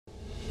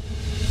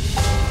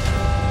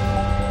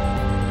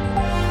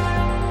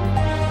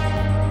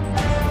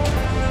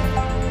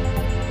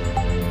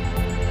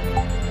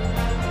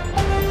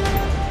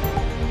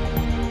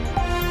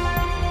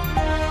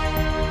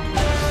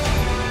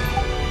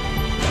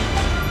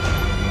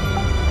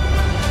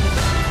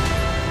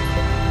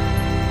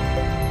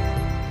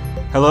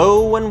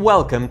Hello and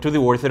welcome to the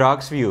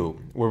Orthodox View,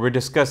 where we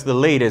discuss the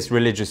latest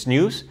religious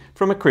news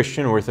from a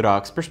Christian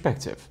Orthodox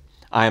perspective.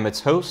 I am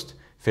its host,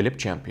 Philip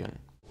Champion.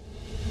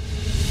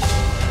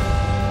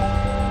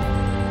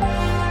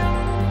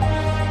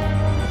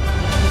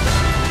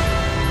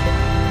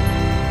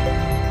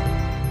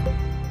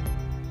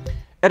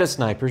 At a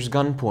sniper's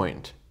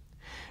gunpoint.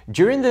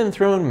 During the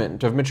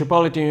enthronement of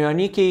Metropolitan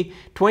Ioanniki,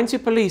 20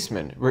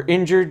 policemen were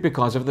injured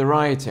because of the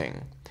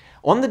rioting.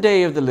 On the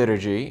day of the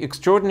liturgy,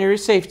 extraordinary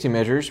safety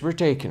measures were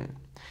taken.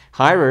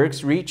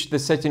 Hierarchs reached the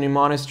Cetinje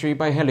monastery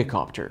by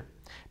helicopter.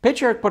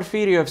 Patriarch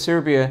Porfirio of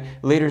Serbia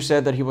later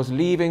said that he was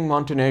leaving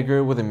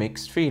Montenegro with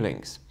mixed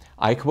feelings.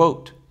 I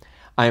quote,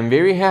 "I am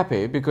very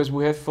happy because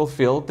we have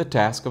fulfilled the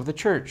task of the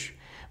Church.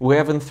 We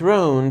have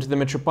enthroned the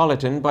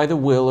Metropolitan by the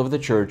will of the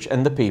Church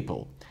and the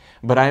people.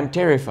 But I am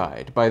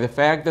terrified by the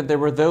fact that there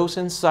were those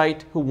in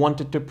sight who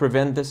wanted to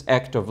prevent this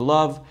act of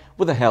love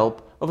with the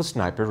help of a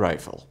sniper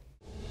rifle."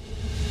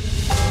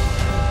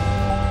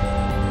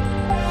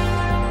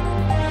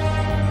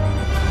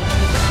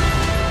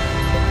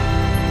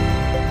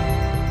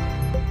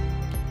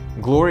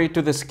 Glory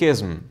to the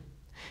schism.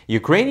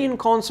 Ukrainian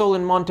consul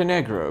in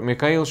Montenegro,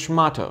 Mikhail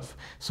Shmatov,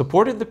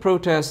 supported the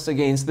protests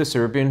against the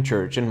Serbian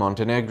church in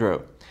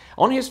Montenegro.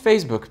 On his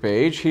Facebook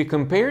page, he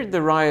compared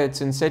the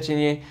riots in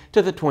Cetinje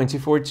to the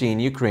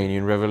 2014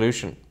 Ukrainian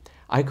Revolution.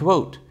 I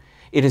quote,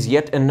 "It is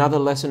yet another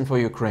lesson for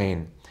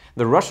Ukraine.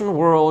 The Russian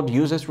world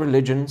uses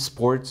religion,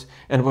 sports,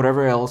 and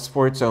whatever else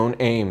for its own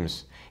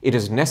aims. It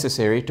is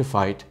necessary to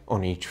fight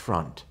on each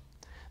front."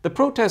 The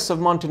protests of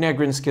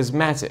Montenegrin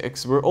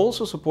schismatics were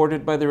also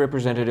supported by the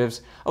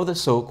representatives of the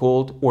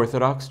so-called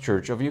Orthodox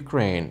Church of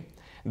Ukraine.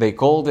 They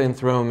called the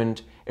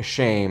enthronement a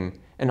shame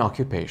and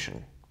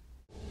occupation.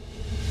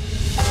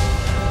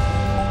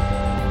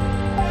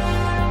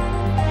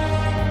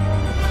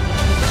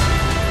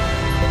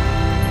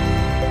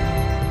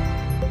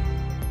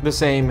 The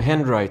same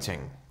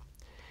handwriting.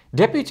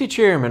 Deputy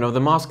Chairman of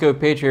the Moscow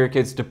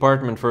Patriarchate's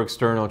Department for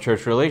External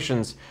Church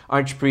Relations,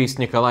 Archpriest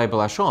Nikolai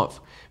Balashov,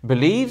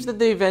 believes that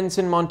the events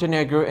in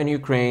Montenegro and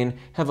Ukraine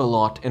have a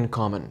lot in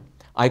common.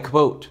 I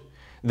quote,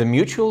 "The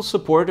mutual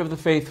support of the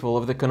faithful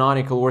of the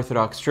canonical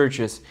Orthodox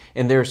churches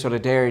in their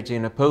solidarity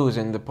in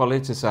opposing the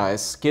politicized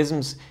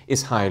schisms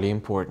is highly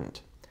important."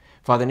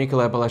 Father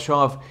Nikolai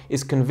Balashov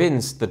is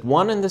convinced that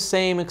one and the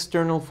same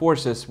external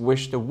forces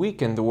wish to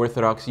weaken the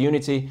Orthodox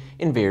unity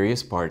in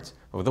various parts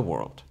of the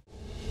world.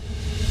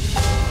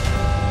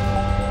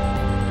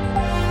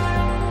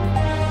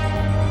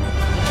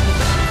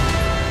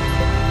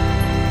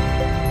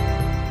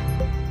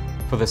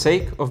 For the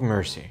sake of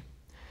mercy.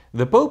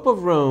 The Pope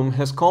of Rome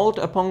has called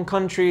upon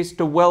countries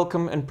to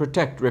welcome and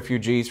protect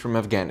refugees from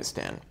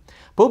Afghanistan.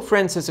 Pope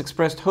Francis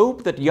expressed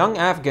hope that young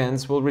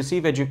Afghans will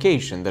receive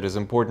education that is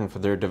important for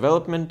their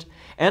development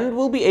and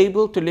will be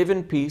able to live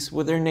in peace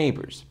with their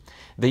neighbors.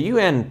 The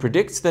UN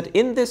predicts that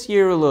in this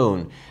year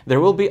alone, there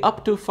will be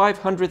up to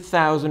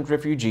 500,000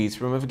 refugees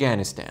from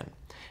Afghanistan.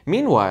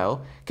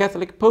 Meanwhile,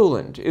 Catholic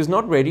Poland is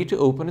not ready to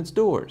open its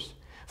doors.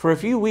 For a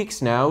few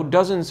weeks now,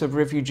 dozens of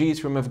refugees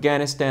from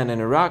Afghanistan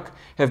and Iraq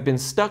have been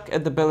stuck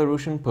at the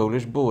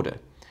Belarusian-Polish border.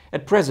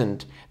 At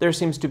present, there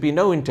seems to be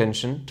no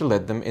intention to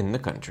let them in the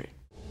country.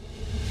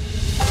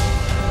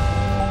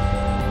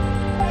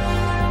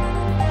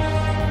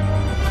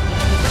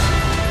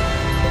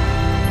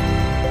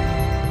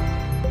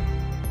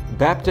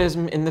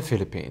 Baptism in the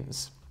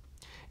Philippines.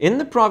 In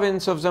the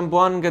province of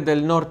Zamboanga del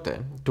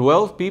Norte,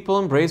 12 people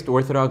embraced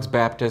Orthodox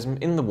baptism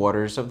in the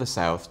waters of the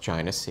South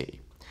China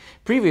Sea.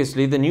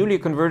 Previously, the newly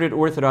converted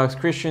Orthodox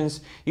Christians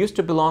used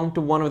to belong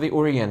to one of the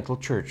Oriental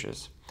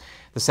churches.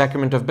 The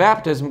sacrament of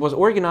baptism was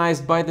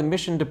organized by the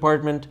mission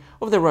department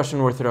of the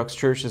Russian Orthodox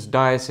Church's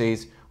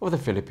Diocese of the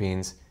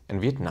Philippines and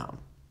Vietnam.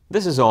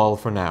 This is all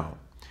for now.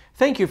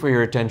 Thank you for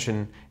your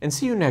attention and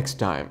see you next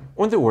time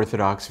on the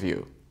Orthodox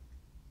View.